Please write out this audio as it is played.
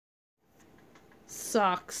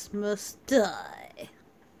socks must die.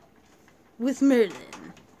 With Merlin.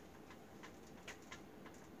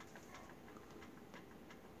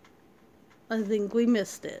 I think we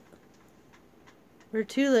missed it. We're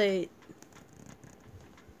too late.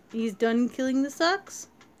 He's done killing the socks?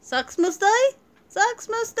 Socks must die? Socks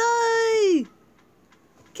must die!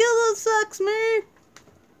 Kill those socks, Mer!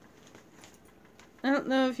 I don't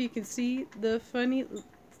know if you can see the funny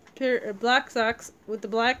pair of black socks with the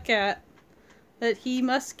black cat, but he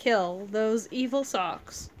must kill those evil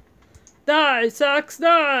socks. Die, socks,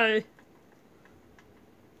 die!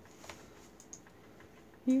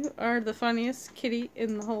 You are the funniest kitty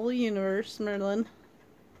in the whole universe, Merlin.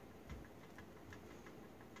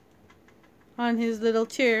 On his little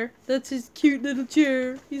chair. That's his cute little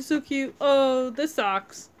chair. He's so cute. Oh, the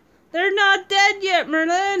socks. They're not dead yet,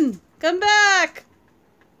 Merlin! Come back!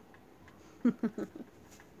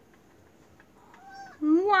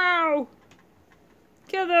 Wow!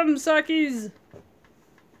 Kill them, sockies!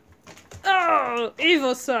 Oh,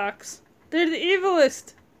 evil socks. They're the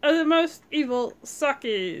evilest of the most evil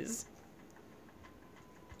sockies.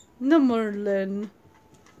 No, Merlin.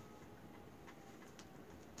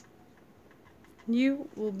 You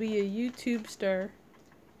will be a YouTube star.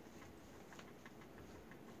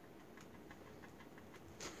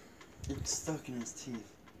 It's stuck in his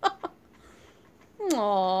teeth.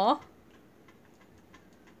 Aww.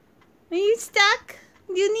 Are you stuck?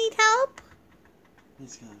 Do you need help?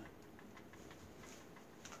 He's got it.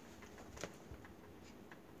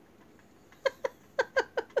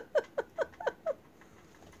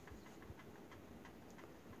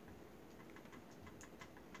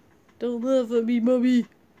 Don't laugh at me, Mummy.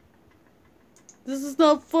 This is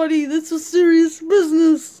not funny. This is serious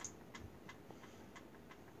business.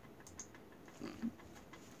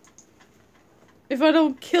 If I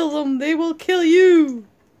don't kill them, they will kill you.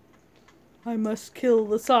 I must kill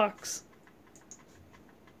the socks.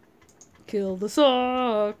 Kill the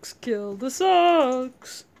socks. Kill the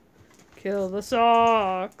socks. Kill the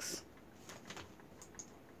socks.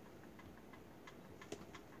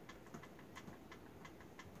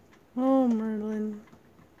 Oh, Merlin.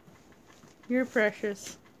 You're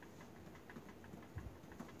precious.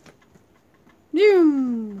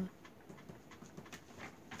 Boom!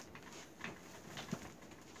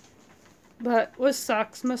 But with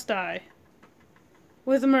socks must die.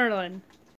 With Merlin.